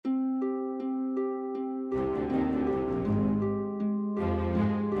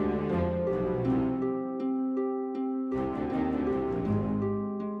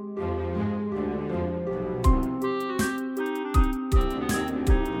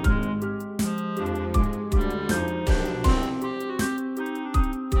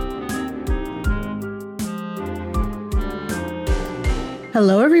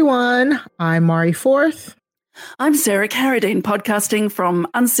Hello, everyone. I'm Mari Forth. I'm Sarah Carradine, podcasting from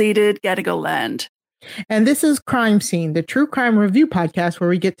unceded Gadigal land. And this is Crime Scene, the true crime review podcast where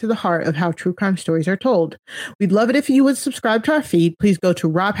we get to the heart of how true crime stories are told. We'd love it if you would subscribe to our feed. Please go to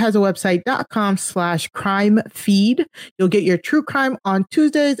robhasawebsite.com/crime feed. You'll get your true crime on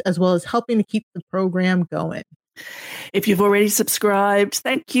Tuesdays, as well as helping to keep the program going. If you've already subscribed,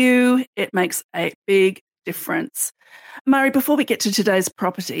 thank you. It makes a big difference. Murray, before we get to today's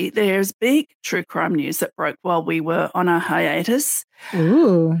property, there's big true crime news that broke while we were on our hiatus.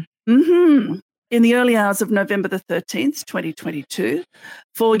 Ooh. In the early hours of November the 13th, 2022,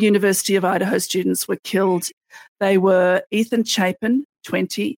 4 University of Idaho students were killed. They were Ethan Chapin,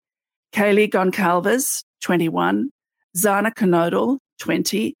 20, Kaylee Goncalves, 21, Zana Knodel,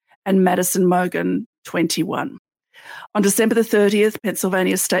 20, and Madison Mogan, 21. On December the 30th,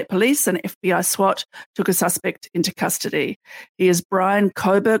 Pennsylvania State Police and FBI SWAT took a suspect into custody. He is Brian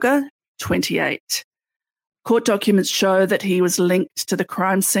Kohberger, 28. Court documents show that he was linked to the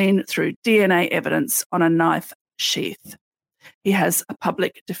crime scene through DNA evidence on a knife sheath. He has a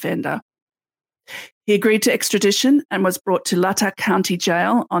public defender. He agreed to extradition and was brought to Latah County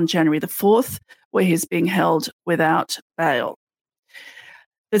Jail on January the 4th, where he's being held without bail.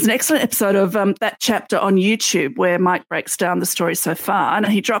 There's an excellent episode of that chapter on YouTube where Mike breaks down the story so far, and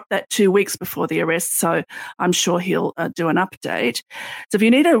he dropped that 2 weeks before the arrest, so I'm sure he'll do an update. So if you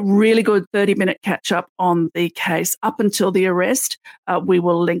need a really good 30-minute catch-up on the case up until the arrest, we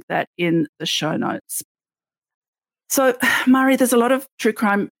will link that in the show notes. So, Murray, there's a lot of true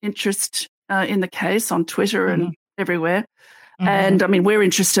crime interest in the case on Twitter and everywhere, and I mean, we're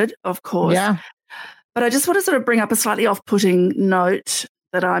interested, of course. Yeah. But I just want to sort of bring up a slightly off-putting note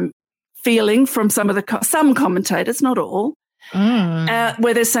that I'm feeling from some commentators, not all,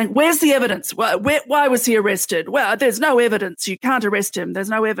 where they're saying, where's the evidence? Why was he arrested? Well, there's no evidence. You can't arrest him. There's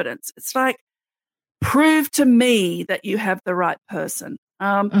no evidence. It's like, prove to me that you have the right person.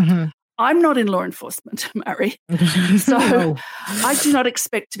 I'm not in law enforcement, Murray, so I do not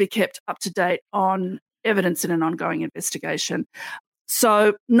expect to be kept up to date on evidence in an ongoing investigation.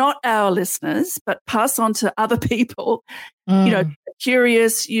 So not our listeners, but pass on to other people,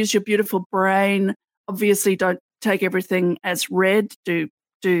 curious, use your beautiful brain. Obviously, don't take everything as read. Do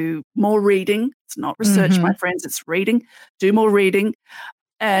more reading. It's not research, my friends. It's reading. Do more reading.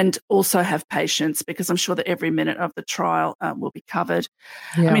 And also have patience, because I'm sure that every minute of the trial will be covered.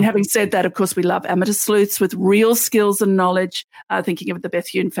 Yeah. I mean, having said that, of course, we love amateur sleuths with real skills and knowledge, thinking of the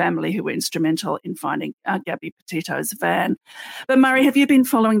Bethune family who were instrumental in finding Gabby Petito's van. But Murray, have you been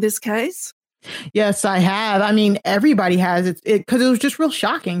following this case? Yes, I have. I mean, everybody has because it was just real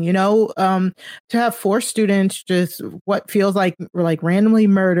shocking, to have 4 students just what feels like randomly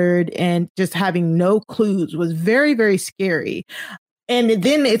murdered and just having no clues was very, very scary. And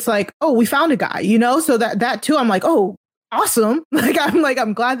then it's like, oh, we found a guy, so that too, I'm like, oh, awesome.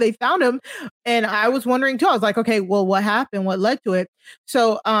 I'm glad they found him. And I was wondering too, I was like, okay, well, what happened? What led to it?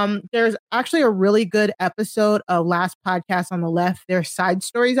 So there's actually a really good episode of Last Podcast on the Left, their Side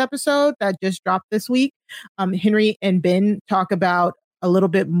Stories episode that just dropped this week. Henry and Ben talk about a little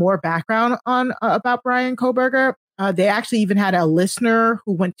bit more background on about Brian Kohberger. They actually even had a listener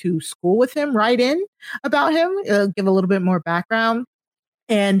who went to school with him write in about him, give a little bit more background.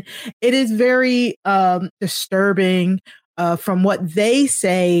 And it is very disturbing. From what they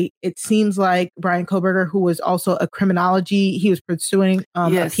say, it seems like Brian Kohberger, who was also he was pursuing a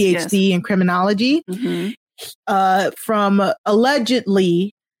PhD in criminology. From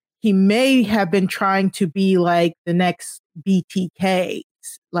allegedly, he may have been trying to be like the next BTK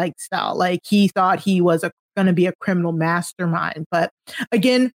style. Like he thought he was going to be a criminal mastermind. But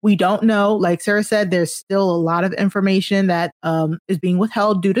again, we don't know. Like Sarah said, there's still a lot of information that is being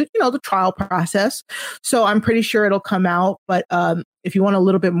withheld due to, the trial process. So I'm pretty sure it'll come out. But if you want a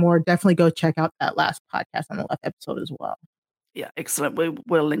little bit more, definitely go check out that Last Podcast on the Left episode as well. Yeah, excellent.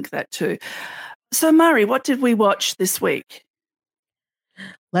 We'll link that too. So Murray, what did we watch this week?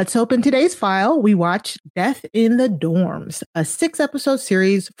 Let's open today's file. We watched Death in the Dorms, a 6-episode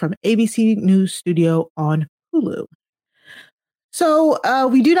series from ABC News Studio on Hulu. So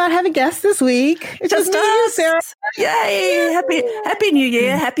we do not have a guest this week. It's just me and you, Sarah. Yay! Happy New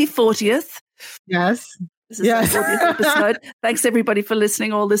Year! Happy 40th. Yes. This is our 40th episode. Thanks everybody for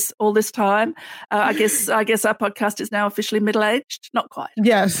listening all this time. I guess our podcast is now officially middle-aged. Not quite.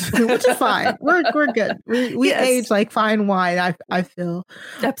 Yes, which is fine. We're good. We age like fine wine. I feel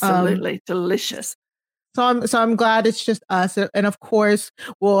absolutely delicious. So I'm glad it's just us, and of course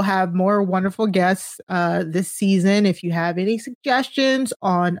we'll have more wonderful guests this season. If you have any suggestions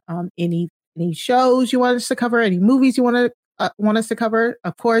on any shows you want us to cover, any movies you want want us to cover,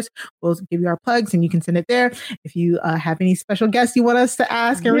 of course, we'll give you our plugs and you can send it there. If you have any special guests you want us to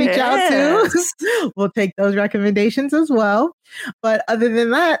ask and reach out to, we'll take those recommendations as well. But other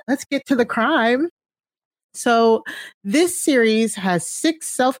than that, let's get to the crime. So this series has 6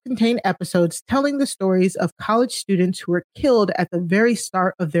 self-contained episodes telling the stories of college students who were killed at the very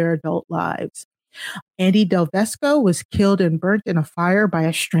start of their adult lives. Andy Delvesco was killed and burnt in a fire by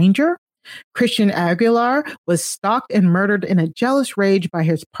a stranger. Christian Aguilar was stalked and murdered in a jealous rage by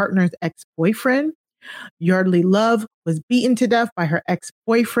his partner's ex-boyfriend. Yardley Love was beaten to death by her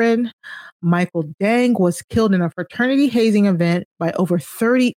ex-boyfriend. Michael Dang was killed in a fraternity hazing event by over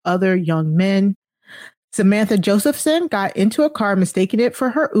 30 other young men. Samantha Josephson got into a car mistaking it for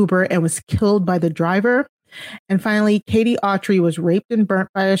her Uber and was killed by the driver. And finally, Katie Autry was raped and burnt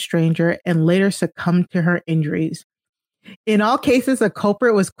by a stranger and later succumbed to her injuries. In all cases, a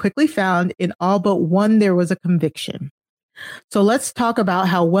culprit was quickly found. In all but one, there was a conviction. So let's talk about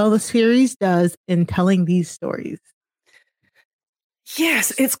how well the series does in telling these stories.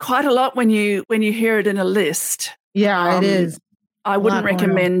 Yes, it's quite a lot when you hear it in a list. Yeah, it is. I wouldn't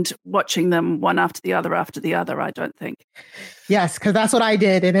recommend watching them one after the other, I don't think. Yes, because that's what I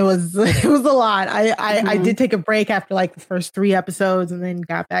did. And it was a lot. I did take a break after like the first 3 episodes and then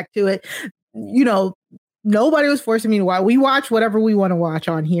got back to it. You know, nobody was forcing me to watch. We watch whatever we want to watch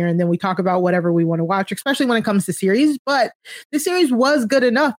on here, and then we talk about whatever we want to watch, especially when it comes to series. But the series was good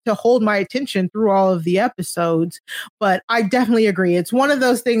enough to hold my attention through all of the episodes. But I definitely agree. It's one of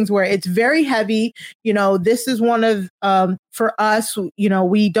those things where it's very heavy. You know, this is one of, for us, you know,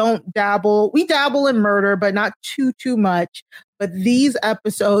 we dabble in murder, but not too much. But these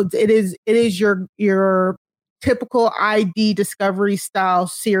episodes, it is your typical ID Discovery style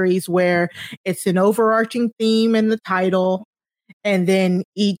series where it's an overarching theme in the title, and then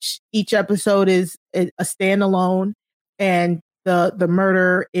each episode is a standalone, and the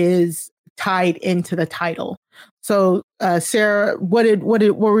murder is tied into the title. So, Sarah, what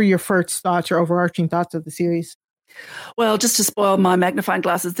were your first thoughts, your overarching thoughts of the series? Well, just to spoil my magnifying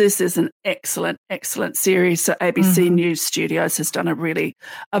glasses, this is an excellent series. So ABC News Studios has done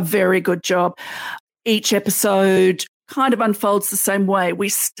a very good job. Each episode kind of unfolds the same way. We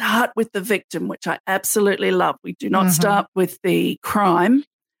start with the victim, which I absolutely love. We do not start with the crime.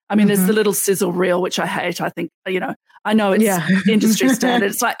 I mean, there's the little sizzle reel, which I hate. I think, you know, I know it's industry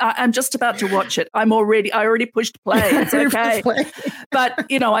standard. It's like, I'm just about to watch it. I already pushed play. It's okay. But,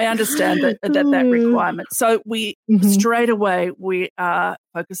 you know, I understand that requirement. So we straight away, we are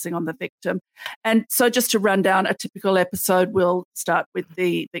focusing on the victim. And so just to run down a typical episode, we'll start with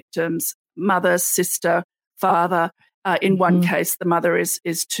the victim's mother, sister, father. In one case, the mother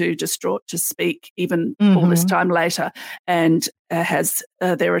is too distraught to speak even all this time later, and has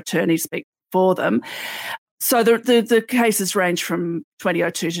their attorney speak for them. So the cases range from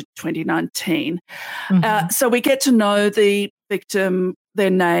 2002 to 2019. So we get to know the victim,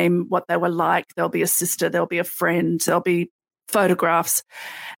 their name, what they were like. There'll be a sister, there'll be a friend, there'll be photographs,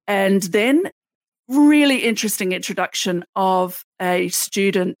 and then really interesting introduction of a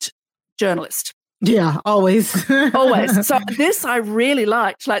student journalist. Yeah, always. So this I really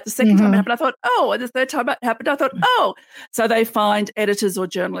liked. Like the second time it happened, I thought, oh, and the third time it happened, I thought, oh. So they find editors or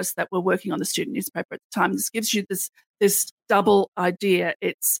journalists that were working on the student newspaper at the time. This gives you this double idea.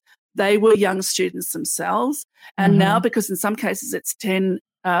 They were young students themselves. And now, because in some cases it's 10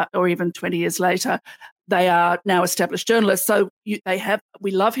 or even 20 years later, they are now established journalists. So we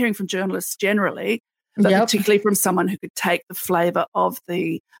love hearing from journalists generally, but particularly from someone who could take the flavour of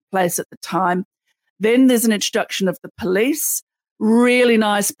the place at the time. Then there's an introduction of the police, really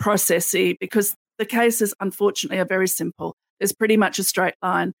nice processy, because the cases, unfortunately, are very simple. There's pretty much a straight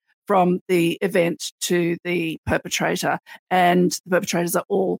line from the event to the perpetrator, and the perpetrators are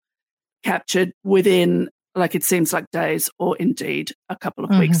all captured within, like it seems like days or indeed a couple of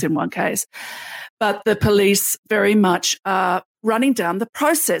weeks in one case. But the police very much are running down the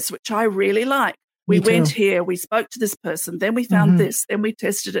process, which I really like. We went here, we spoke to this person, then we found this, then we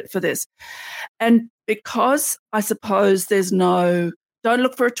tested it for this. And because I suppose don't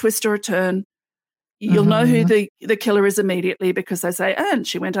look for a twist or a turn. You'll know who the killer is immediately because they say, and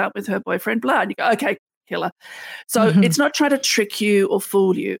she went out with her boyfriend, blah. And you go, okay, killer. So it's not trying to trick you or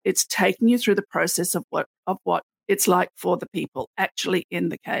fool you. It's taking you through the process of what it's like for the people actually in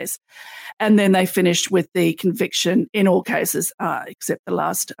the case. And then they finished with the conviction in all cases, except the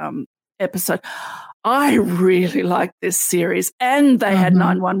last episode. I really liked this series, and they had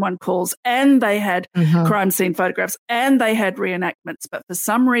 911 calls, and they had crime scene photographs, and they had reenactments. But for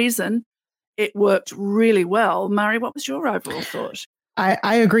some reason, it worked really well. Mari, what was your overall thought?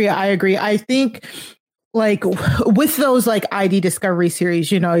 I agree. I think like with those like ID Discovery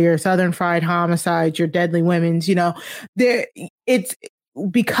series, your Southern Fried Homicides, your Deadly Women's, there it's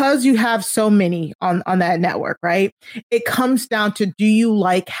because you have so many on that network, right? It comes down to, do you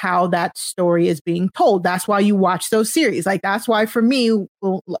like how that story is being told? That's why you watch those series. Like, that's why for me,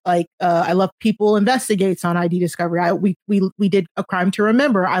 like, I love People Investigates on ID Discovery. We did A Crime to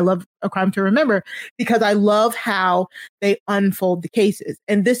Remember. I love A Crime to Remember because I love how they unfold the cases.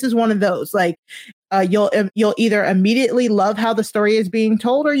 And this is one of those, like, you'll either immediately love how the story is being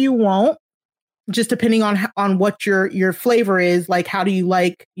told, or you won't, just depending on what your flavor is. Like, how do you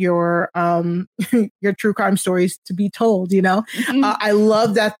like your your true crime stories to be told? Mm-hmm. I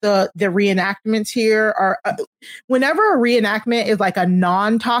love that the reenactments here are whenever a reenactment is like a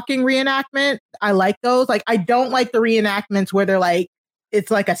non-talking reenactment, I like those. Like, I don't like the reenactments where they're like, it's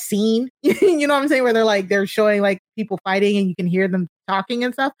like a scene, you know what I'm saying? Where they're showing like people fighting and you can hear them talking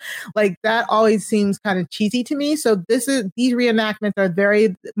and stuff. Like, that always seems kind of cheesy to me. So these reenactments are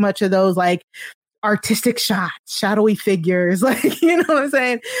very much of those like artistic shots, shadowy figures, like, you know what I'm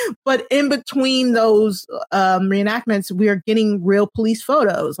saying? But in between those reenactments, we are getting real police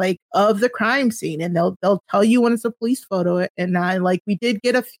photos, like, of the crime scene, and they'll tell you when it's a police photo. And we did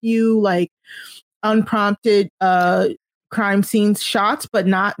get a few like unprompted crime scene shots, but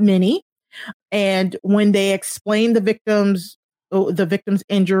not many. And when they explain the victims'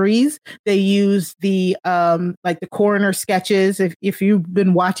 injuries, they use the like the coroner sketches. If you've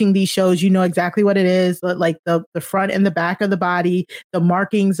been watching these shows, you know exactly what it is. Like the front and the back of the body, the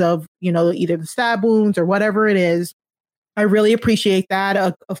markings of either the stab wounds or whatever it is. I really appreciate that.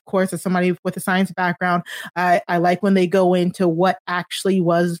 Of course, as somebody with a science background, I like when they go into what actually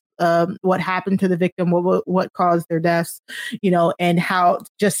was what happened to the victim, what caused their deaths, and how,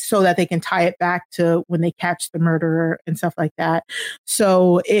 just so that they can tie it back to when they catch the murderer and stuff like that.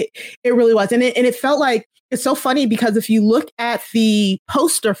 So it really was, and it felt like, it's so funny because if you look at the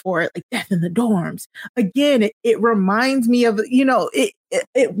poster for it, like Death in the Dorms, again, it reminds me of it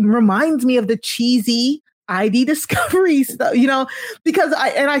reminds me of the cheesy ID Discovery stuff, because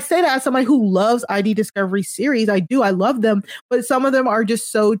I say that as somebody who loves ID Discovery series. I love them, but some of them are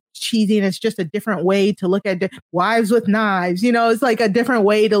just so cheesy, and it's just a different way to look at Wives with Knives. It's like a different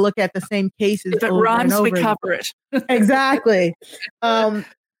way to look at the same cases. If it rhymes, we cover it. Exactly. But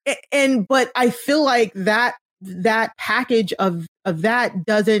I feel like that package of that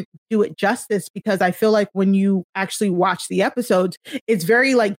doesn't do it justice, because I feel like when you actually watch the episodes, it's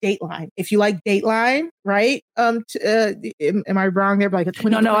very like Dateline. If you like Dateline, right? Am I wrong there? Like a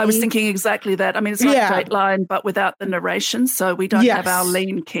 2020? No, I was thinking exactly that. I mean, it's like Dateline, but without the narration. So we don't have our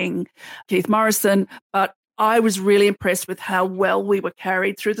lean king, Keith Morrison, but I was really impressed with how well we were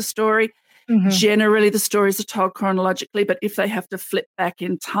carried through the story. Mm-hmm. Generally, the stories are told chronologically, but if they have to flip back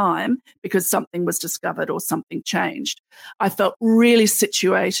in time because something was discovered or something changed, I felt really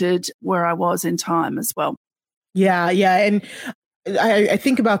situated where I was in time as well. Yeah. And I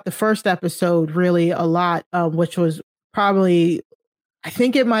think about the first episode really a lot, which was probably, I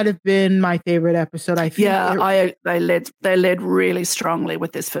think it might have been my favorite episode. I think. Yeah, they led really strongly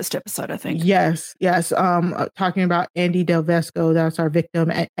with this first episode, I think. Yes. Talking about Andy Del Vesco, that's our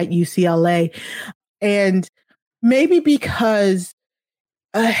victim at UCLA, and maybe because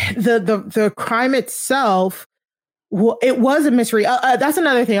the crime itself, it was a mystery. That's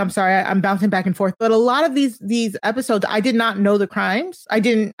another thing. I'm sorry, I'm bouncing back and forth. But a lot of these episodes, I did not know the crimes.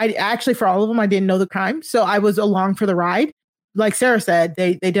 I actually, for all of them, I didn't know the crime, so I was along for the ride. Like Sarah said,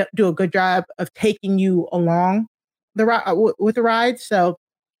 they do a good job of taking you along with the ride. So,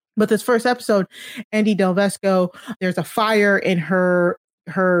 but this first episode, Andy Del Vesco, there's a fire in her.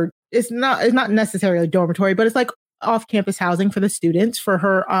 It's not necessarily a dormitory, but it's like off-campus housing for the students for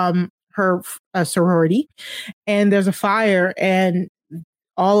her sorority. And there's a fire, and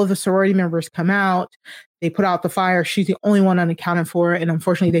all of the sorority members come out. They put out the fire. She's the only one unaccounted for. And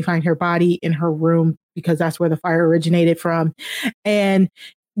unfortunately, they find her body in her room because that's where the fire originated from. And,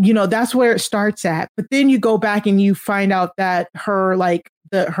 that's where it starts at. But then you go back and you find out that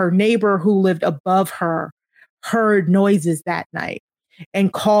her neighbor who lived above her heard noises that night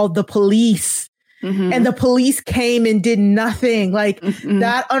and called the police. Mm-hmm. And the police came and did nothing. Like,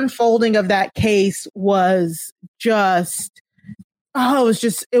 that unfolding of that case was just,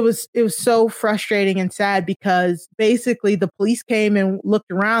 it was so frustrating and sad, because basically the police came and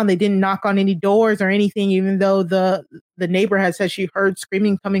looked around. They didn't knock on any doors or anything, even though the neighbor had said she heard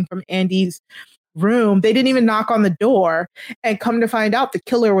screaming coming from Andy's room. They didn't even knock on the door, and come to find out, the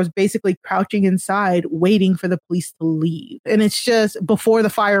killer was basically crouching inside waiting for the police to leave. And it's just before the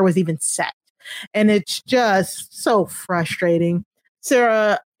fire was even set. And it's just so frustrating.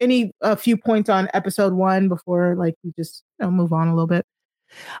 Sarah, a few points on episode 1 before like we just move on a little bit?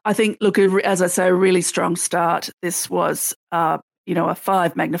 I think, look, as I say, a really strong start. This was, a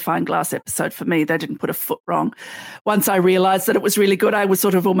 5 magnifying glass episode for me. They didn't put a foot wrong. Once I realised that it was really good, I was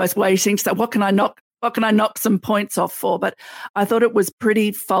sort of almost waiting to say, what can I knock some points off for? But I thought it was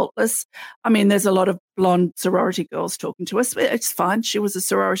pretty faultless. I mean, there's a lot of blonde sorority girls talking to us. It's fine. She was a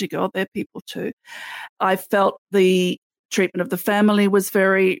sorority girl. They're people too. I felt the treatment of the family was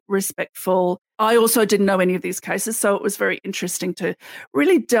very respectful. I also didn't know any of these cases, so it was very interesting to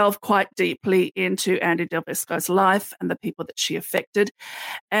really delve quite deeply into Andie Del Vesco's life and the people that she affected.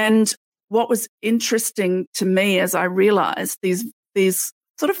 And what was interesting to me as I realised these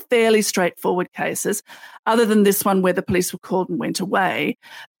sort of fairly straightforward cases, other than this one where the police were called and went away,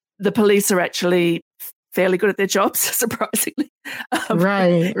 the police are actually fairly good at their jobs, surprisingly.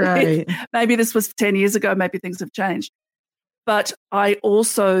 Right. Maybe this was 10 years ago, maybe things have changed. But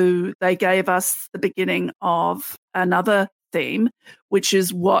they gave us the beginning of another theme, which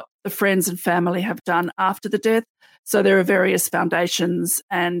is what the friends and family have done after the death. So there are various foundations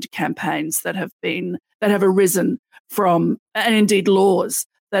and campaigns that have arisen from, and indeed laws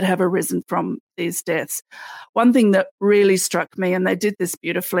that have arisen from these deaths. One thing that really struck me, and they did this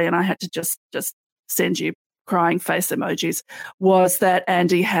beautifully, and I had to just send you crying face emojis, was that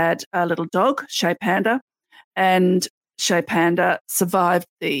Andie had a little dog, Shea Panda, and Shea Panda survived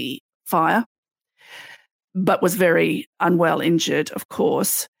the fire, but was very unwell, injured, of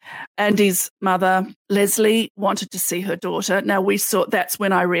course. Andie's mother, Leslie, wanted to see her daughter. Now, that's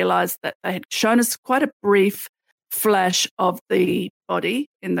when I realised that they had shown us quite a brief flash of the body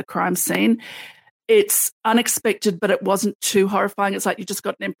in the crime scene. It's unexpected, but it wasn't too horrifying. It's like you just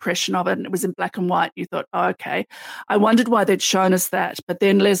got an impression of it, and it was in black and white. You thought, oh, okay. I wondered why they'd shown us that. But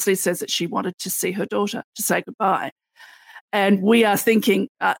then Leslie says that she wanted to see her daughter, to say goodbye. And we are thinking,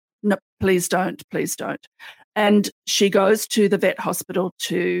 no, please don't. And she goes to the vet hospital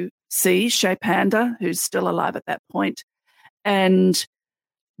to see Shea Panda, who's still alive at that point. And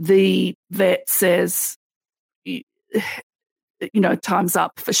the vet says, time's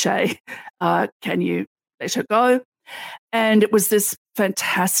up for Shea. Can you let her go? And it was this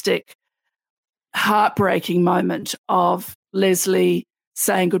fantastic, heartbreaking moment of Leslie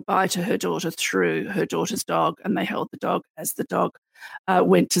saying goodbye to her daughter through her daughter's dog, and they held the dog as the dog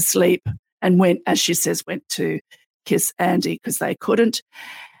went to sleep and went, as she says, went to kiss Andie because they couldn't.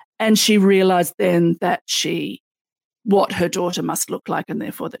 And she realised then that what her daughter must look like, and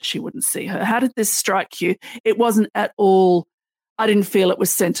therefore that she wouldn't see her. How did this strike you? It wasn't at all, I didn't feel it was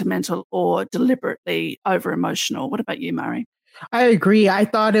sentimental or deliberately over-emotional. What about you, Mari? I agree. I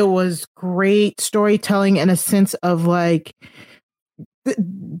thought it was great storytelling in a sense of like,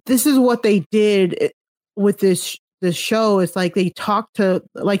 this is what they did with this show. It's like they talked to,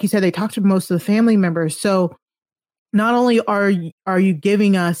 like you said, they talked to most of the family members. So not only are you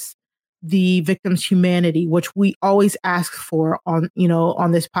giving us the victim's humanity, which we always ask for on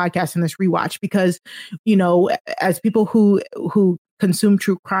this podcast and this rewatch, because as people who consume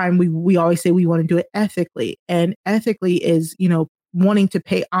true crime, we always say we want to do it ethically, and ethically is wanting to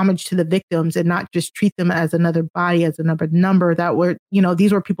pay homage to the victims and not just treat them as another body, as another number that were,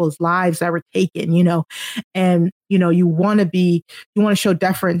 these were people's lives that were taken, and, you want to show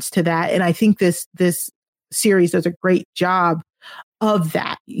deference to that. And I think this series does a great job of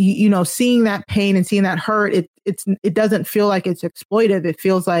that, seeing that pain and seeing that hurt. It doesn't feel like it's exploitive. It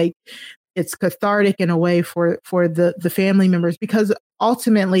feels like it's cathartic in a way for the family members, because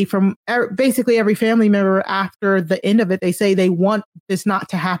ultimately from basically every family member after the end of it, they say they want this not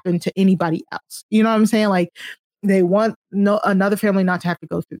to happen to anybody else. You know what I'm saying? Like they want another family not to have to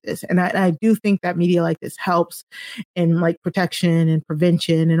go through this. And I do think that media like this helps in like protection and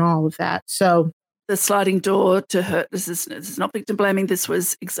prevention and all of that. So the sliding door to hurt, this is not victim blaming. This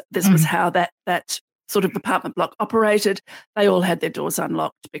was how that sort of apartment block operated. They all had their doors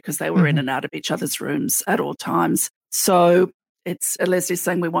unlocked because they were in and out of each other's rooms at all times. So it's Leslie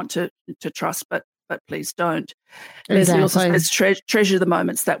saying we want to trust, but please don't. Exactly. Leslie also says treasure the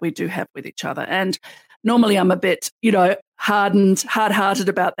moments that we do have with each other. And normally I'm a bit, hard-hearted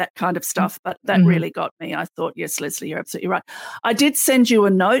about that kind of stuff, but that really got me. I thought, yes, Leslie, you're absolutely right. I did send you a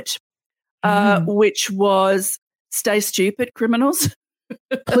note, which was stay stupid, criminals.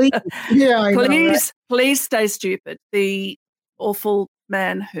 Please, please stay stupid. The awful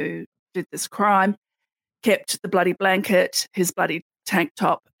man who did this crime kept the bloody blanket, his bloody tank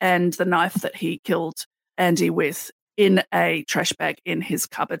top, and the knife that he killed Andie with in a trash bag in his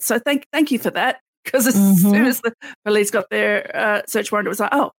cupboard. So thank you for that, because as soon as the police got their search warrant, it was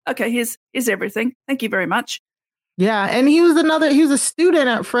like, oh, okay, here's everything. Thank you very much. Yeah, and he was a student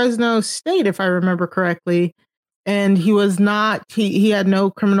at Fresno State, if I remember correctly. And he was not he had no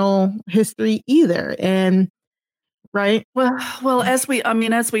criminal history either. And right? Well, as we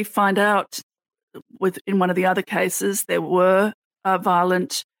find out in one of the other cases, there were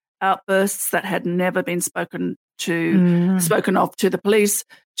violent outbursts that had never been spoken of to the police,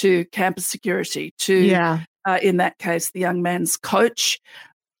 to campus security, to in that case the young man's coach.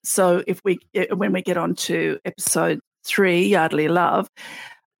 So when we get on to episode 3, Yardley Love,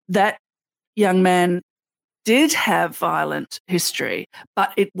 that young man did have violent history,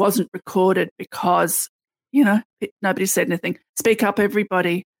 but it wasn't recorded because, nobody said anything. Speak up,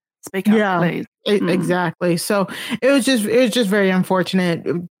 everybody. Speak up, please. Exactly. So it was just very unfortunate.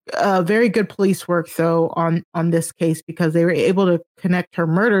 Very good police work though on this case, because they were able to connect her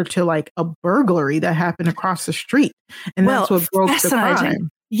murder to like a burglary that happened across the street, and that's what broke the crime.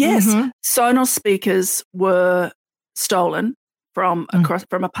 Yes, Sonos speakers were stolen from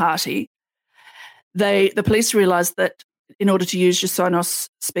a party. The police realized that in order to use your Sonos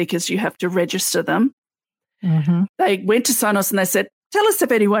speakers, you have to register them. Mm-hmm. They went to Sonos and they said, "Tell us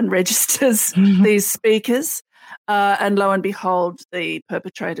if anyone registers these speakers." And lo and behold, the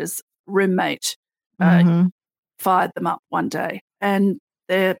perpetrator's roommate fired them up one day, and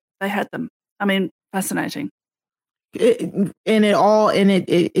they had them. I mean, fascinating. It's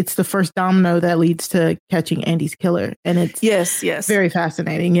the first domino that leads to catching Andy's killer, and it's yes, very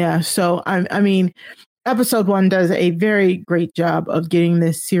fascinating. Yeah. So I mean, episode 1 does a very great job of getting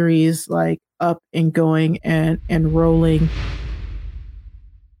this series like up and going and rolling.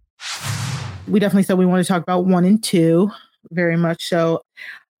 We definitely said we want to talk about 1 and 2 very much. So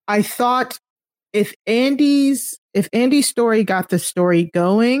I thought if Andy's story got the story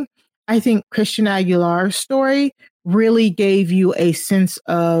going, I think Christian Aguilar's story really gave you a sense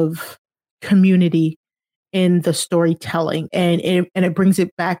of community in the storytelling. And it brings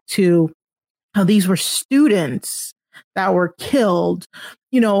it back to how these were students that were killed,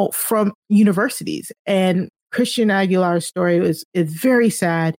 from universities. And Christian Aguilar's story is very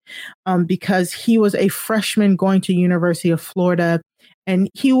sad because he was a freshman going to University of Florida, and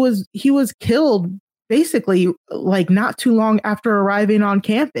he was killed basically like not too long after arriving on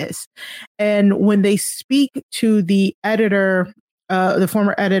campus. And when they speak to the editor, the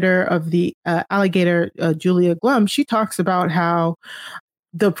former editor of the Alligator, Julia Glum, she talks about how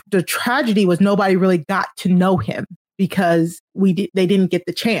the tragedy was nobody really got to know him because they didn't get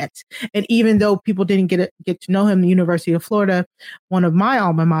the chance. And even though people didn't get to know him, the University of Florida, one of my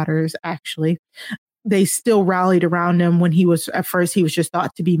alma maters, actually, they still rallied around him when at first he was just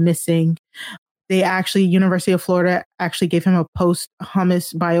thought to be missing. University of Florida actually gave him a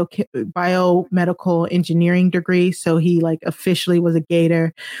post-humus biomedical engineering degree. So he like officially was a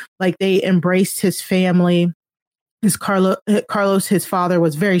Gator. Like they embraced his family. Carlos, his father,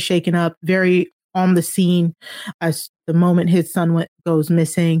 was very shaken up, very on the scene as the moment his son goes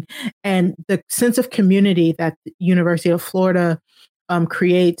missing. And the sense of community that the University of Florida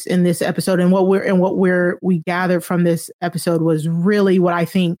creates in this episode, and what we gathered from this episode was really what I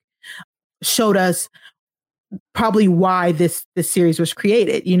think showed us probably why this series was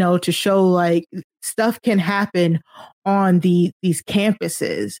created, to show like stuff can happen on these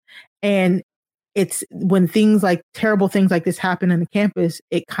campuses. And it's when terrible things like this happen on the campus,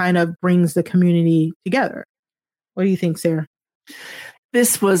 it kind of brings the community together. What do you think, Sarah?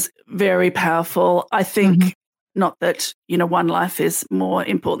 This was very powerful. I think not that, one life is more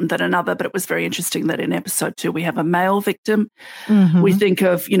important than another, but it was very interesting that in episode 2, we have a male victim. We think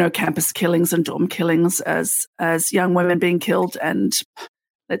of, campus killings and dorm killings as young women being killed. And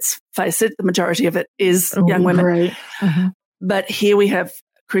let's face it, the majority of it is young women. Right. But here we have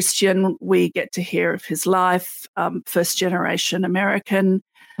Christian. We get to hear of his life, first generation American,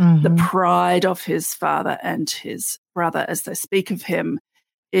 the pride of his father and his brother as they speak of him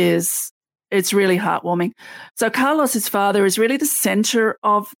it's really heartwarming. So Carlos's father is really the center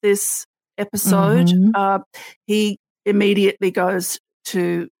of this episode. He immediately goes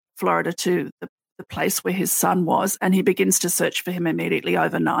to Florida, to the place where his son was, and he begins to search for him immediately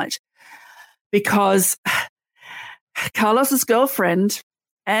overnight because Carlos's girlfriend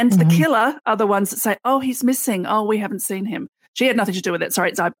and the killer are the ones that say, "Oh, he's missing. Oh, we haven't seen him." She had nothing to do with it.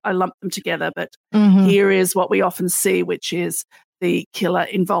 Sorry, I lumped them together. But here is what we often see, which is the killer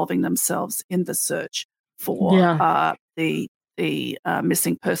involving themselves in the search for the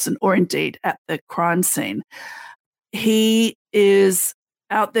missing person, or indeed at the crime scene. He is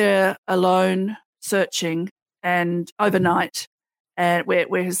out there alone searching, and overnight,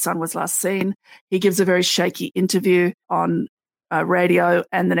 where his son was last seen. He gives a very shaky interview on radio,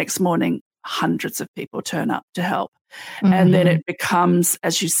 and the next morning hundreds of people turn up to help. Mm-hmm. And then it becomes,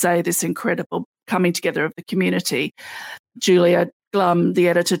 as you say, this incredible coming together of the community. Julia Glum, the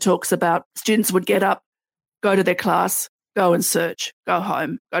editor, talks about students would get up, go to their class, go and search, go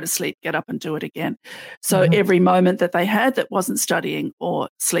home, go to sleep, get up and do it again. So every moment that they had that wasn't studying or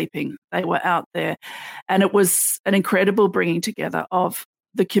sleeping, they were out there. And it was an incredible bringing together of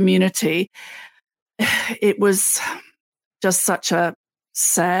the community. It was just such a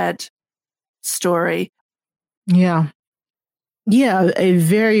sad story. Yeah. Yeah, a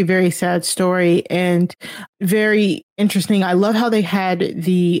very, very sad story and very interesting. I love how they had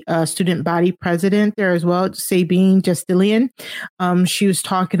the student body president there as well, Sabine Justilian. She was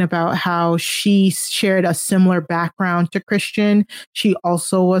talking about how she shared a similar background to Christian. She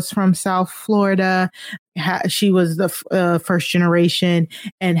also was from South Florida. She was the first generation,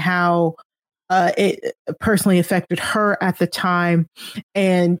 and how it personally affected her at the time.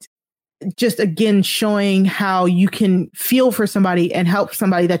 And just again showing how you can feel for somebody and help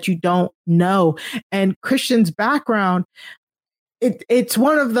somebody that you don't know. And Christian's background, it's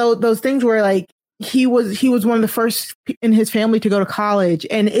one of those things where like he was one of the first in his family to go to college,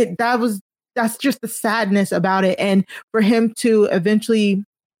 and that's just the sadness about it. And for him to eventually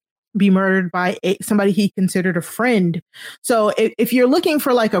be murdered by somebody he considered a friend. So if you're looking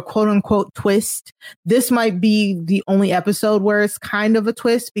for like a quote unquote twist, this might be the only episode where it's kind of a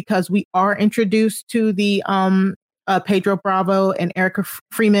twist, because we are introduced to the Pedro Bravo and Erica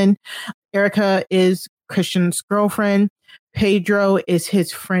Freeman. Erica is Christian's girlfriend. Pedro is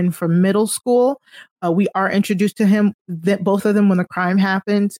his friend from middle school. We are introduced to him, both of them, when the crime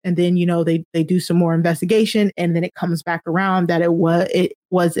happens, and then they do some more investigation, and then it comes back around that it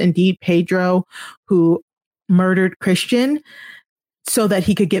was indeed Pedro who murdered Christian, so that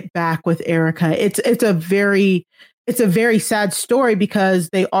he could get back with Erica. It's a very sad story, because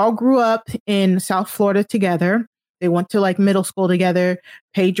they all grew up in South Florida together. They went to like middle school together.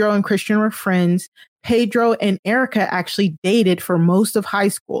 Pedro and Christian were friends. Pedro and Erica actually dated for most of high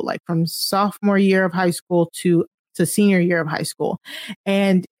school, like from sophomore year of high school to senior year of high school.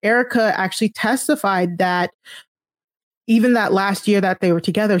 And Erica actually testified that even that last year that they were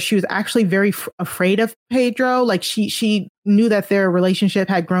together, she was actually very afraid of Pedro. Like she knew that their relationship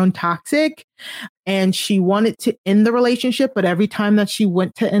had grown toxic, and she wanted to end the relationship. But every time that she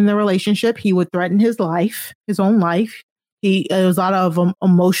went to end the relationship, he would threaten his own life. There was a lot of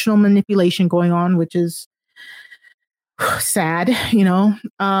emotional manipulation going on, which is sad,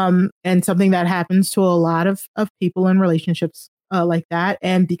 and something that happens to a lot of people in relationships like that.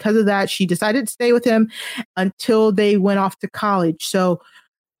 And because of that, she decided to stay with him until they went off to college. So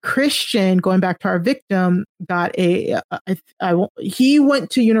Christian, going back to our victim, got he went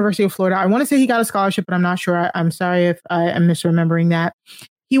to University of Florida. I want to say he got a scholarship, but I'm not sure. I'm sorry if I'm misremembering that.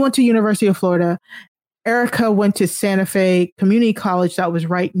 He went to University of Florida. Erica went to Santa Fe Community College that was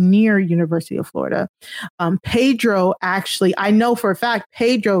right near University of Florida. Pedro, actually, I know for a fact,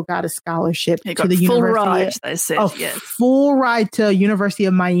 Pedro got a scholarship to the full University. Ride, they said, yes. Full ride to University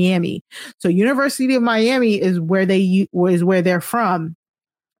of Miami. So University of Miami is where they're from.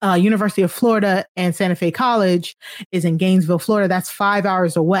 University of Florida and Santa Fe College is in Gainesville, Florida. That's 5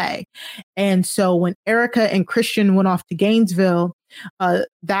 hours away. And so when Erica and Christian went off to Gainesville,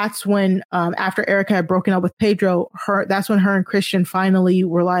 that's when, after Erica had broken up with Pedro, that's when her and Christian finally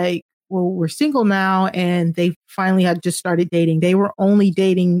were like, well, we're single now. And they finally had just started dating. They were only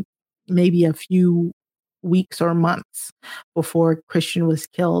dating maybe a few weeks or months before Christian was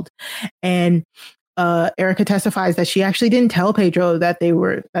killed. And Erica testifies that she actually didn't tell Pedro that they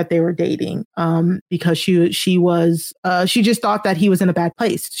were dating, because she just thought that he was in a bad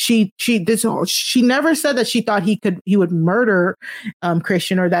place. She never said that she thought he would murder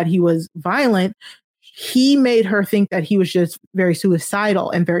Christian, or that he was violent. He made her think that he was just very suicidal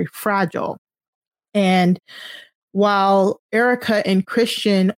and very fragile. And while Erica and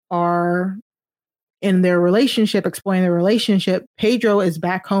Christian are in their relationship, exploring their relationship, Pedro is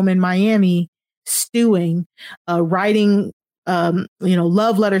back home in Miami, stewing, writing,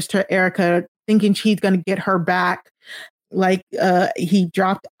 love letters to Erica, thinking she's going to get her back. Like he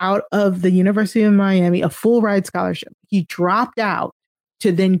dropped out of the University of Miami, a full ride scholarship. He dropped out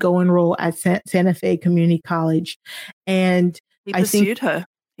to then go enroll at Santa Fe Community College, and he pursued her.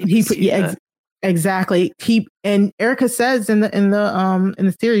 Exactly. And Erica says in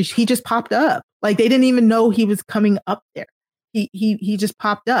the series, he just popped up. Like they didn't even know he was coming up there. He just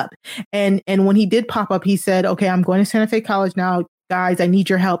popped up. And when he did pop up, he said, okay, I'm going to Santa Fe College now. Guys, I need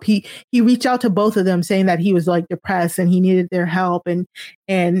your help. He reached out to both of them saying that he was like depressed and he needed their help.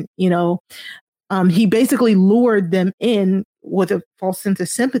 And he basically lured them in with a false sense of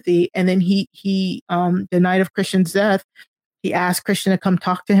sympathy. And then he the night of Christian's death, he asked Christian to come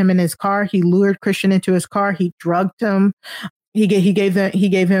talk to him in his car. He lured Christian into his car. He drugged him. He gave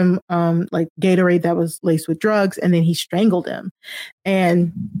him like Gatorade that was laced with drugs, and then he strangled him.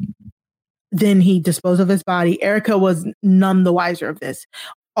 And then he disposed of his body. Erica was none the wiser of this.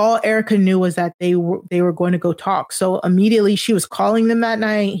 All Erica knew was that they were going to go talk. So immediately she was calling them that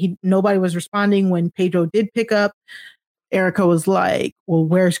night. Nobody was responding. When Pedro did pick up, Erica was like, well,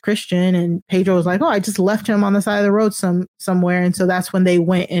 where's Christian? And Pedro was like, oh, I just left him on the side of the road somewhere. And so that's when they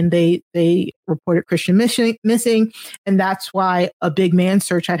went and they reported Christian missing. And that's why a big man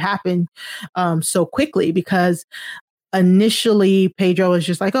search had happened so quickly, because initially Pedro was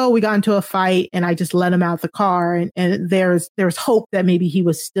just like, oh, we got into a fight and I just let him out the car. And there's hope that maybe he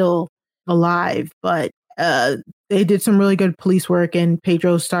was still alive. But they did some really good police work, and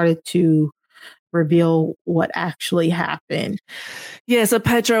Pedro started to reveal what actually happened. Yeah, so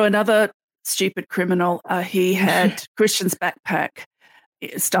Pedro, another stupid criminal, he had Christian's backpack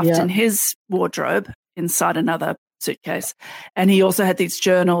stuffed in his wardrobe inside another suitcase. And he also had these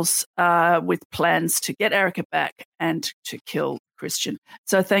journals with plans to get Erica back and to kill Christian.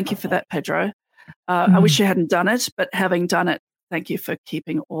 So thank you for that, Pedro. I wish you hadn't done it, but having done it, thank you for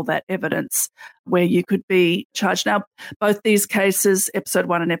keeping all that evidence where you could be charged. Now, both these cases, episode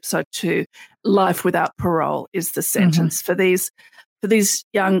 1 and episode 2, life without parole is the sentence for these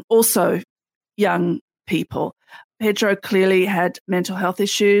young people. Pedro clearly had mental health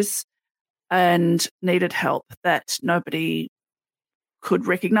issues and needed help that nobody could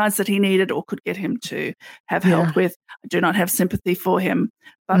recognize that he needed or could get him to have help with. I do not have sympathy for him,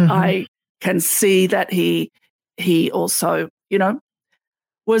 but I can see that he also,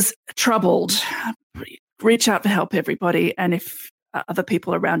 was troubled. Reach out for help, everybody. And if other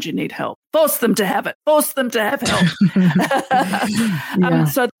people around you need help, force them to have it. Force them to have help.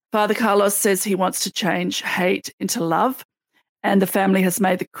 So Father Carlos says he wants to change hate into love. And the family has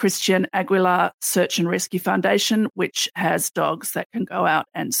made the Christian Aguilar Search and Rescue Foundation, which has dogs that can go out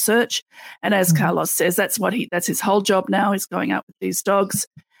and search. And as Carlos says, that's his whole job now, is going out with these dogs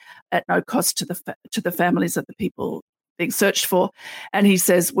at no cost to the families of the people being searched for. And he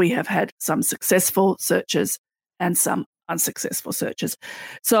says we have had some successful searches and some unsuccessful searches.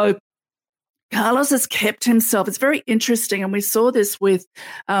 So Carlos has kept himself. It's very interesting, and we saw this with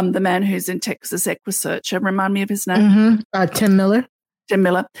the man who's in Texas Equisearch. Remind me of his name. Tim Miller. Tim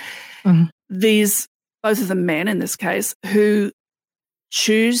Miller. These, both of them men in this case, who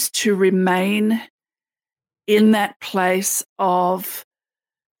choose to remain in that place of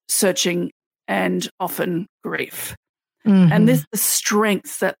searching and often grief. And this the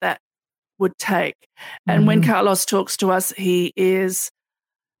strength that would take. And when Carlos talks to us, he's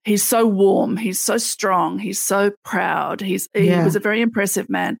so warm, he's so strong, he's so proud. He was a very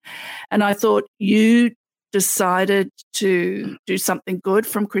impressive man. And I thought, you decided to do something good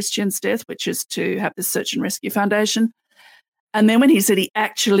from Christian's death, which is to have the Search and Rescue Foundation. And then when he said he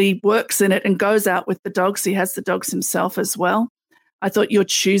actually works in it and goes out with the dogs, he has the dogs himself as well. I thought, you're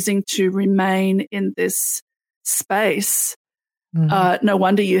choosing to remain in this space. No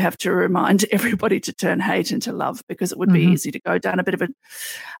wonder you have to remind everybody to turn hate into love, because it would be easy to go down a bit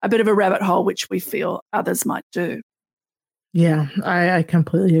of a rabbit hole, which we feel others might do. Yeah, I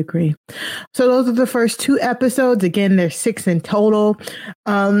completely agree. So those are the first 2 episodes. Again, there's 6 in total.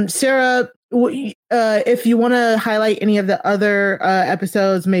 Sarah, if you want to highlight any of the other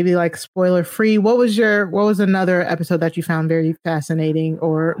episodes, maybe like spoiler free, what was another episode that you found very fascinating,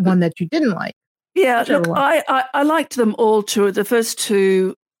 or one that you didn't like? Yeah, look, I liked them all the first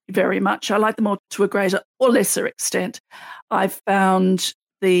 2 very much. I liked them all to a greater or lesser extent. I found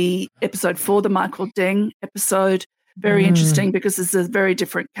the episode 4, the Michael Deng episode, very interesting, because this is a very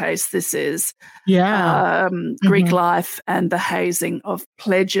different case. This is Greek life and the hazing of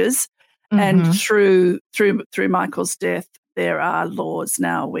pledges. And through Michael's death, there are laws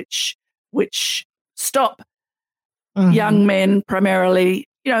now which stop young men primarily,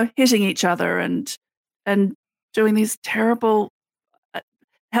 hitting each other and doing these terrible.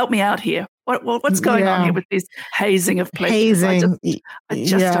 Help me out here. What's going on here with this hazing of pledges? I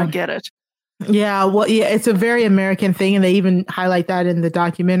just don't get it. Yeah, well, it's a very American thing, and they even highlight that in the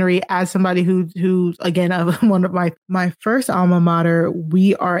documentary. As somebody who again, one of my first alma mater,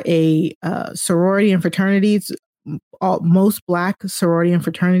 we are a sorority and fraternities. Most Black sorority and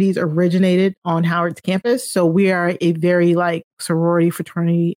fraternities originated on Howard's campus, so we are a very sorority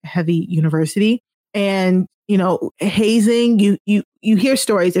fraternity heavy university. And hazing, you hear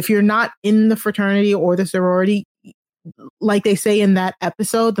stories. If you're not in the fraternity or the sorority, like they say in that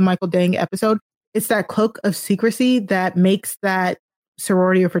episode, the Michael Deng episode, it's that cloak of secrecy that makes that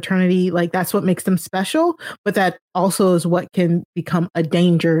sorority or fraternity, like that's what makes them special, but that also is what can become a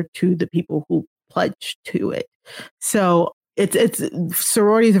danger to the people who pledge to it. So it's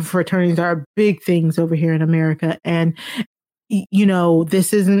sororities and fraternities are big things over here in America. And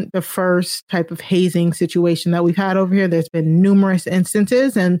this isn't the first type of hazing situation that we've had over here. There's been numerous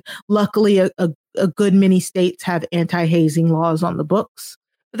instances, and luckily a good many states have anti-hazing laws on the books.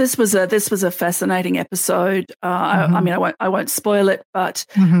 This was a fascinating episode. I won't spoil it, but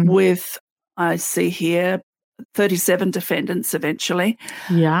I see here 37 defendants eventually.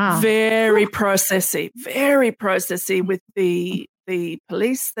 Yeah, very processy with the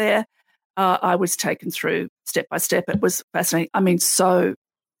police there. I was taken through step by step. It was fascinating. I mean, so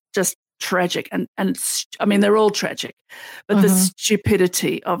just tragic, and I mean they're all tragic, but the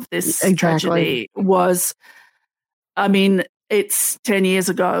stupidity of this tragedy was. I mean, it's 10 years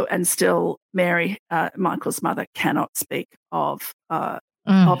ago, and still Mary, Michael's mother, cannot speak of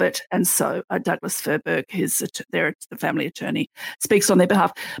it, and so Douglas Furberg, the family attorney, speaks on their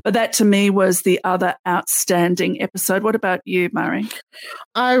behalf. But that to me was the other outstanding episode. What about you, Murray?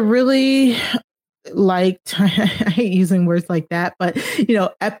 I really liked, I hate using words like that, but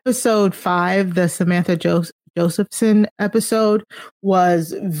episode 5, the Samantha Josephson episode,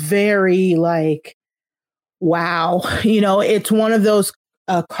 was very like, wow. It's one of those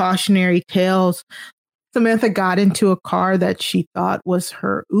cautionary tales. Samantha got into a car that she thought was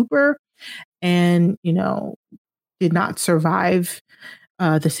her Uber and, did not survive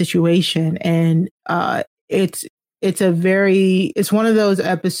the situation. And it's one of those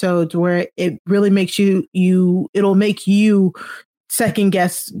episodes where it really makes it'll make you second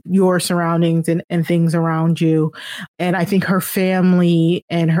guess your surroundings and things around you. And I think her family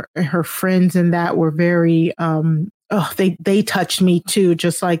and her friends in that were very, they touched me too,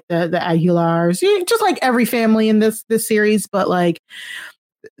 just like the Aguilars, just like every family in this series, but like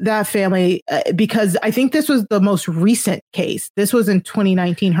that family, because I think this was the most recent case. This was in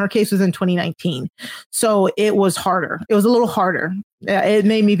 2019. Her case was in 2019. So it was harder. It was a little harder. It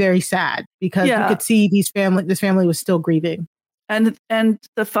made me very sad because you could see this family was still grieving. And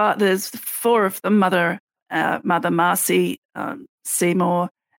there's 4 of them. Mother Marcy Seymour,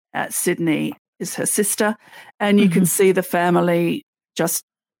 Sydney is her sister, and you can see the family just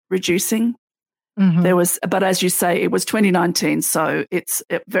reducing. There was, but as you say, it was 2019, so it's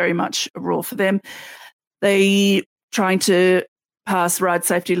very much a rule for them. They trying to pass ride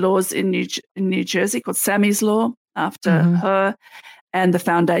safety laws in New Jersey called Sammy's Law after her, and the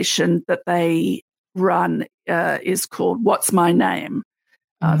foundation that they run is called What's My Name?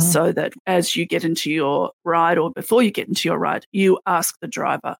 So that as you get into your ride or before you get into your ride, you ask the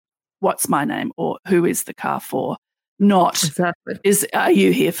driver, what's my name, or who is the car for? Not exactly. Are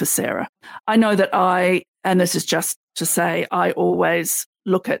you here for Sarah? I know that and this is just to say, I always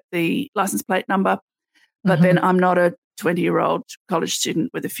look at the license plate number, but then I'm not a 20-year-old college student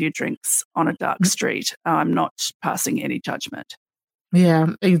with a few drinks on a dark street. I'm not passing any judgment. Yeah,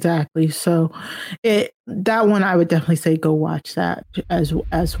 exactly. So that one, I would definitely say go watch that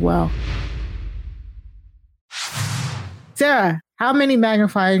as well. Sarah, how many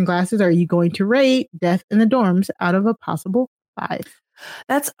magnifying glasses are you going to rate Death in the Dorms out of a possible 5?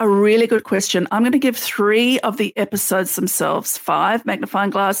 That's a really good question. I'm going to give 3 of the episodes themselves 5 magnifying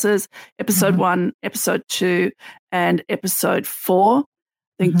glasses, episode 1, episode 2, and episode 4. I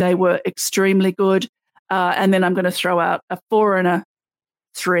think they were extremely good. And then I'm going to throw out a 4 and a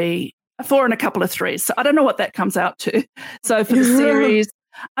 3, a 4 and a couple of 3s. So I don't know what that comes out to. So for the series,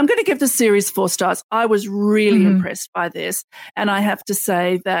 I'm going to give the series 4 stars. I was really impressed by this. And I have to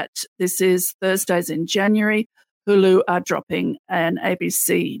say that this is Thursdays in January. Hulu are dropping an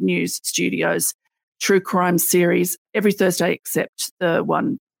ABC News Studios true crime series every Thursday except the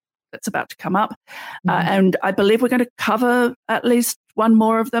one that's about to come up. And I believe we're going to cover at least one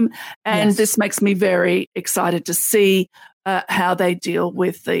more of them. And this makes me very excited to see how they deal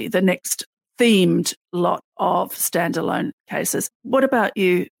with the next themed lot of standalone cases. What about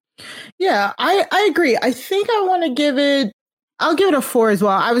you? Yeah, I agree. I think I'll give it a 4 as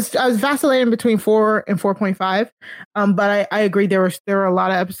well. I was vacillating between 4 and 4.5. But I agree there were a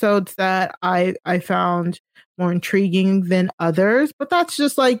lot of episodes that I found more intriguing than others. But that's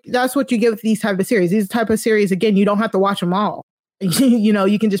what you get with these type of series. These type of series, again, you don't have to watch them all.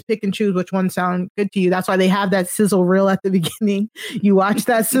 You can just pick and choose which ones sound good to you. That's why they have that sizzle reel at the beginning. You watch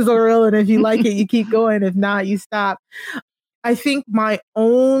that sizzle reel, and if you like it, you keep going. If not, you stop. I think my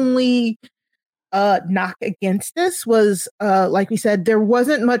only knock against this was, like we said, there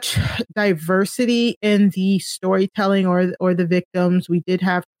wasn't much diversity in the storytelling or the victims. We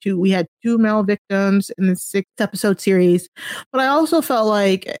had two male victims in the 6-episode series, but I also felt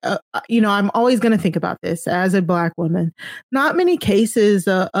like, I'm always going to think about this as a Black woman. No cases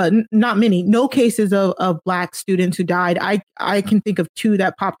of Black students who died. I can think of two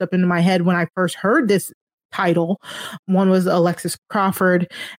that popped up into my head when I first heard this title. One was Alexis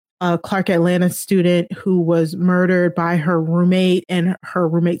Crawford, a Clark Atlanta student who was murdered by her roommate and her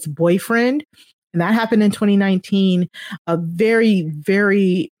roommate's boyfriend. And that happened in 2019. A very,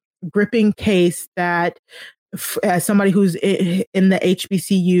 very gripping case that, as somebody who's in the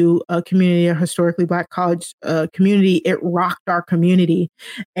HBCU community, a historically Black college community, it rocked our community.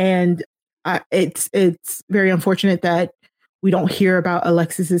 And it's very unfortunate that we don't hear about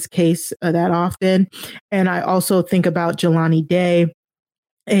Alexis's case that often. And I also think about Jelani Day,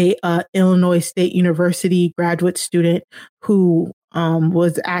 a Illinois State University graduate student who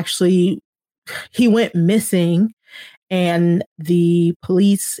he went missing, and the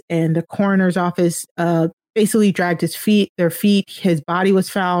police and the coroner's office basically dragged their feet. His body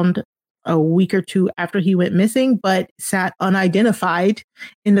was found a week or two after he went missing, but sat unidentified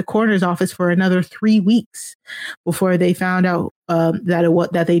in the coroner's office for another 3 weeks before they found out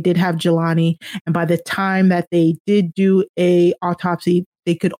that they did have Jelani. And by the time that they did do a autopsy,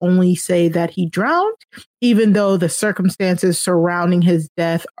 they could only say that he drowned, even though the circumstances surrounding his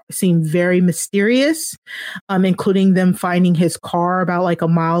death seemed very mysterious, including them finding his car about like a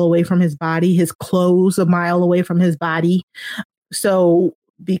mile away from his body, his clothes a mile away from his body. So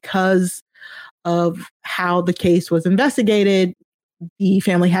because of how the case was investigated, the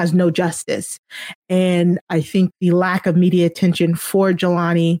family has no justice. And I think the lack of media attention for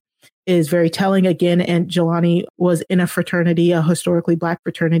Jelani is very telling again. And Jelani was in a fraternity, a historically Black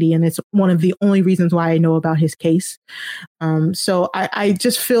fraternity, and it's one of the only reasons why I know about his case. So I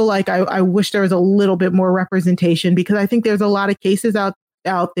just feel like I wish there was a little bit more representation, because I think there's a lot of cases out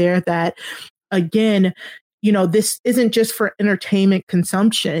there that, again, this isn't just for entertainment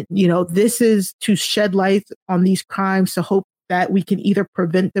consumption. This is to shed light on these crimes to hope that we can either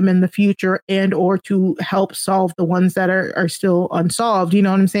prevent them in the future and or to help solve the ones that are still unsolved. You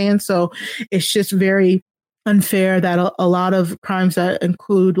know what I'm saying? So it's just very unfair that a lot of crimes that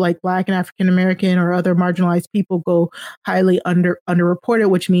include like Black and African American or other marginalized people go highly underreported,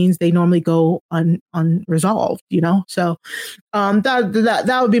 which means they normally go unresolved. So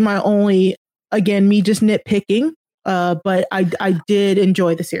that would be my only, again, me just nitpicking. But I did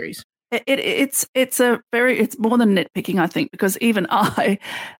enjoy the series. It's more than nitpicking, I think, because even I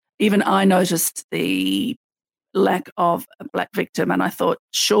noticed the lack of a Black victim, and I thought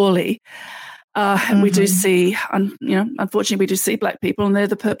surely we do see, unfortunately, we do see Black people, and they're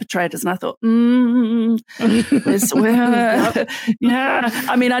the perpetrators. And I thought, yeah.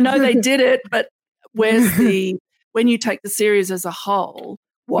 I mean, I know they did it, but where's when you take the series as a whole,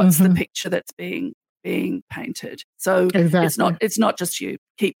 what's the picture that's being painted? So exactly. It's not just you.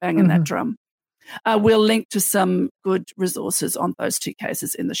 Keep banging that drum. We'll link to some good resources on those two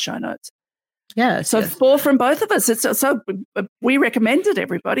cases in the show notes. Yeah. So 4 from both of us. So we recommend it,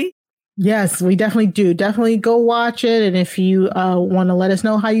 everybody. Yes, we definitely do. Definitely go watch it. And if you want to let us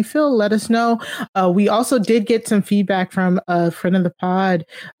know how you feel, let us know. We also did get some feedback from a friend of the pod,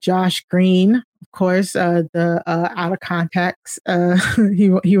 Josh Green. Of course, the Out of Context.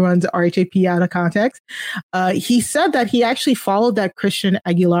 He runs RHAP Out of Context. He said that he actually followed that Christian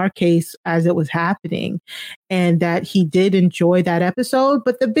Aguilar case as it was happening, and that he did enjoy that episode.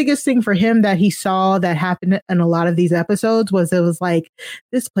 But the biggest thing for him that he saw that happened in a lot of these episodes was it was like,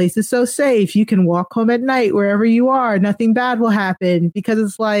 this place is so safe. You can walk home at night wherever you are. Nothing bad will happen, because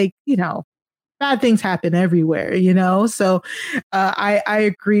it's like, bad things happen everywhere, So I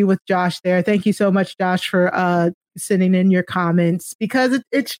agree with Josh there. Thank you so much, Josh, for sending in your comments, because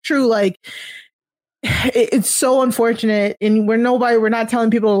it's true. Like, it's so unfortunate, and we're not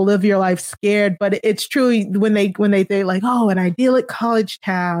telling people to live your life scared, but it's true when they say like, oh, an idyllic college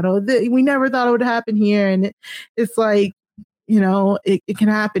town, or we never thought it would happen here, and it's like, it can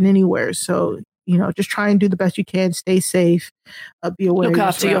happen anywhere. So just try and do the best you can. Stay safe. Be aware. Look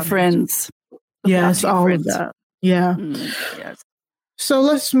after your friends. Yes, all of that. Yeah. Yes. So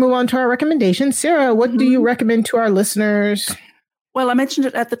let's move on to our recommendations. Sarah, what do you recommend to our listeners? Well, I mentioned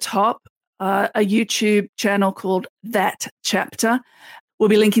it at the top, a YouTube channel called That Chapter. We'll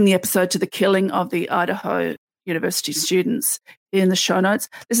be linking the episode to the killing of the Idaho University students in the show notes.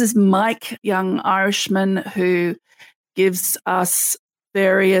 This is Mike, young Irishman, who gives us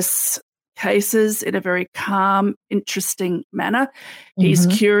various cases in a very calm, interesting manner. He's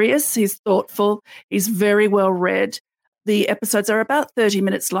curious, he's thoughtful, he's very well read. The episodes are about 30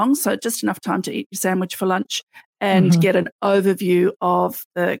 minutes long, so just enough time to eat your sandwich for lunch and get an overview of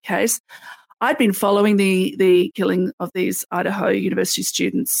the case. I'd been following the killing of these Idaho University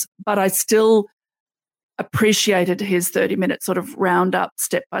students, but I still appreciated his 30-minute sort of roundup,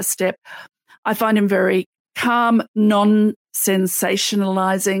 step by step. I find him very calm,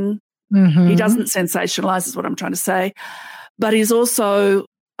 non-sensationalizing. He doesn't sensationalize, is what I'm trying to say, but he's also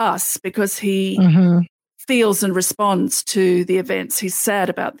us because he feels and responds to the events. He's sad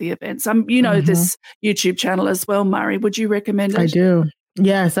about the events. You know this YouTube channel as well, Murray. Would you recommend it? I do.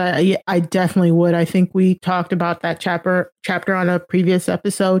 Yes, I definitely would. I think we talked about that chapter on a previous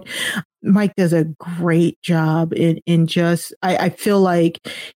episode. Mike does a great job in just, I feel like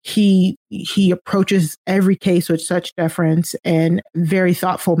he approaches every case with such deference and very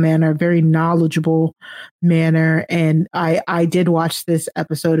thoughtful manner, very knowledgeable manner. And I did watch this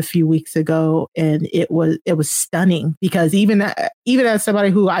episode a few weeks ago, and it was stunning because even as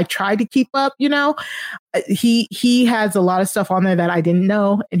somebody who I tried to keep up, he has a lot of stuff on there that I didn't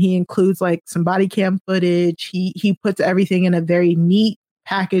know, and he includes like some body cam footage. He puts everything in a very neat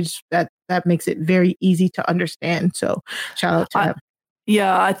package that makes it very easy to understand. So shout out to him.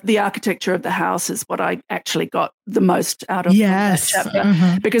 Yeah, the architecture of the house is what I actually got the most out of that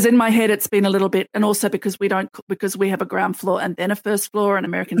chapter. Because in my head it's been a little bit, and also because we have a ground floor and then a first floor, and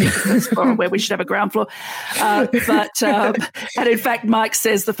American has a first floor where we should have a ground floor. And in fact, Mike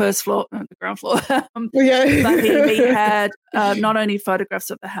says the first floor, the ground floor. But he had not only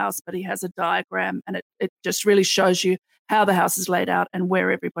photographs of the house, but he has a diagram, and it just really shows you how the house is laid out and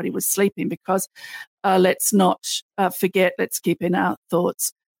where everybody was sleeping, because let's not forget, let's keep in our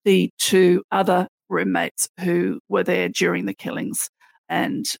thoughts the two other roommates who were there during the killings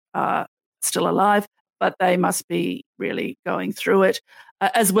and are still alive, but they must be really going through it,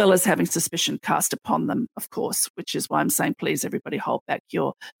 as well as having suspicion cast upon them, of course, which is why I'm saying, please, everybody, hold back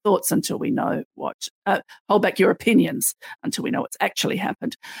your thoughts until we know hold back your opinions until we know what's actually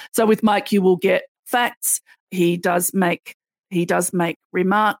happened. So with Mike, you will get facts. He does make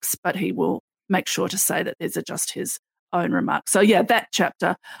remarks, but he will make sure to say that these are just his own remarks. So yeah, that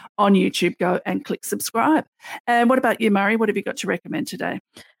chapter on YouTube, go and click subscribe. And what about you, Murray? What have you got to recommend today?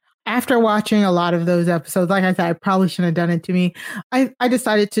 After watching a lot of those episodes, like I said, I probably shouldn't have done it to me. I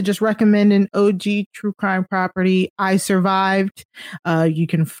decided to just recommend an OG true crime property, I Survived. You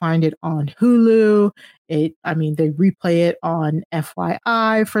can find it on Hulu. They replay it on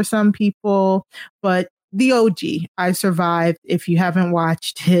FYI for some people, but the OG, I Survived. If you haven't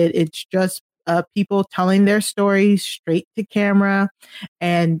watched it, it's just people telling their stories straight to camera,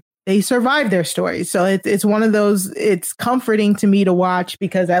 and they survive their stories. So it's one of those, it's comforting to me to watch,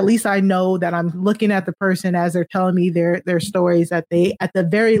 because at least I know that I'm looking at the person as they're telling me their stories, that they, at the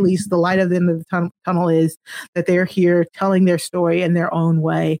very least, the light of the end of the tunnel is that they're here telling their story in their own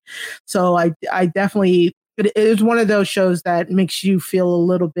way. So I definitely, it is one of those shows that makes you feel a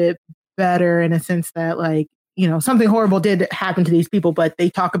little bit better, in a sense that, like, something horrible did happen to these people, but they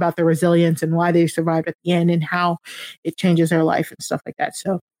talk about their resilience and why they survived at the end and how it changes their life and stuff like that.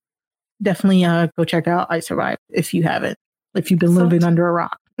 So definitely go check out I Survived if you haven't, if you've been living under a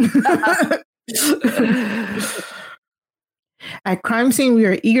rock. At Crime Scene, we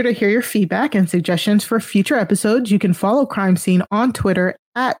are eager to hear your feedback and suggestions for future episodes. You can follow Crime Scene on Twitter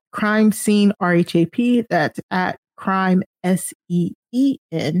at Crime Scene RHAP. That's at Crime SEEN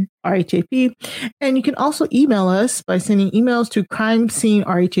RHAP. And you can also email us by sending emails to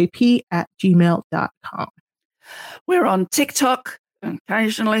crimescenerhap@gmail.com. We're on TikTok.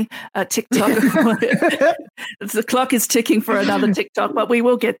 Occasionally, TikTok. The clock is ticking for another TikTok, but we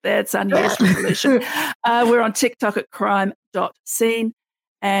will get there. It's our newest revolution. We're on TikTok at crime.scene,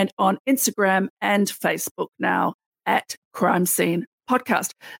 and on Instagram and Facebook now at Crime Scene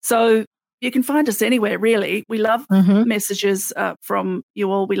Podcast. So you can find us anywhere, really. We love messages from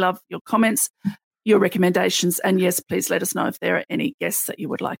you all. We love your comments, your recommendations, and yes, please let us know if there are any guests that you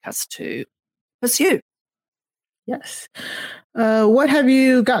would like us to pursue. Yes. What have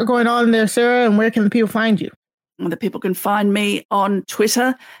you got going on there, Sarah, and where can the people find you? The people can find me on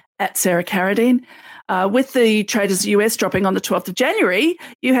Twitter at Sarah Carradine. With the Traitors US dropping on the 12th of January,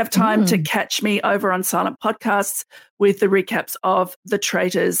 you have time to catch me over on Silent Podcasts with the recaps of The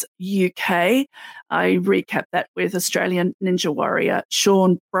Traitors UK. I recap that with Australian Ninja Warrior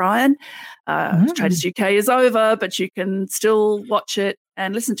Sean Bryan. Traitors UK is over, but you can still watch it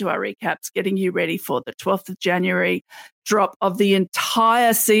and listen to our recaps, getting you ready for the 12th of January drop of the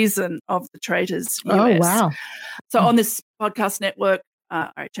entire season of The Traitors US. Oh, wow. So on this podcast network,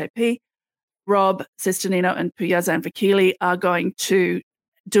 RHAP, Rob Cesternino and Puya Zanvikili are going to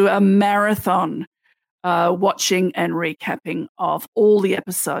do a marathon watching and recapping of all the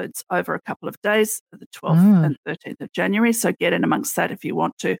episodes over a couple of days, the 12th and 13th of January. So get in amongst that if you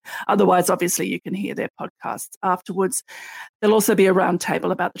want to. Otherwise, obviously, you can hear their podcasts afterwards. There'll also be a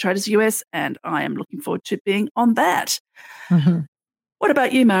roundtable about the Traitors US, and I am looking forward to being on that. Mm-hmm. What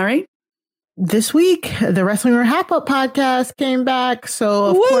about you, Mari? This week, the Wrestling Wrap Up podcast came back. So,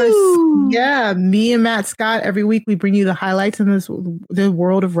 of course, yeah, me and Matt Scott, every week we bring you the highlights in the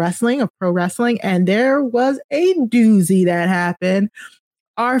world of wrestling, of pro wrestling. And there was a doozy that happened.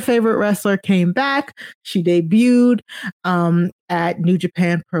 Our favorite wrestler came back. She debuted at New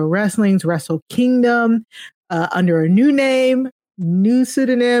Japan Pro Wrestling's Wrestle Kingdom under a new name, new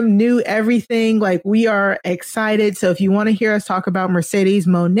pseudonym, new everything. Like, we are excited. So if you want to hear us talk about Mercedes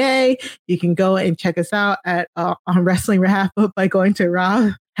Moné, you can go and check us out at on Wrestling Wrap Up by going to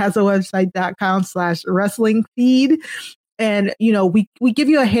robhasawebsite.com/wrestling feed. And, you know, we give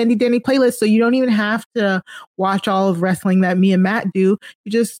you a handy dandy playlist, so you don't even have to watch all of wrestling that me and Matt do.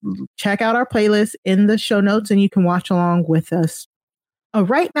 You just check out our playlist in the show notes and you can watch along with us.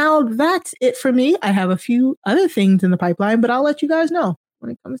 Right now, that's it for me. I have a few other things in the pipeline, but I'll let you guys know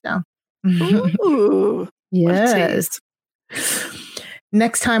when it comes down. Ooh, yes.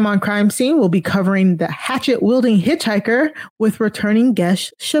 Next time on Crime Scene, we'll be covering the hatchet-wielding hitchhiker with returning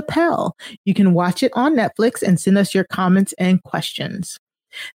guest Chappelle. You can watch it on Netflix and send us your comments and questions.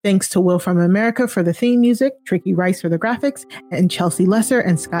 Thanks to Will from America for the theme music, Tricky Rice for the graphics, and Chelsea Lesser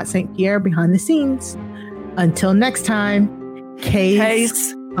and Scott St. Pierre behind the scenes. Until next time,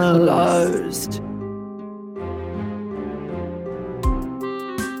 Case closed.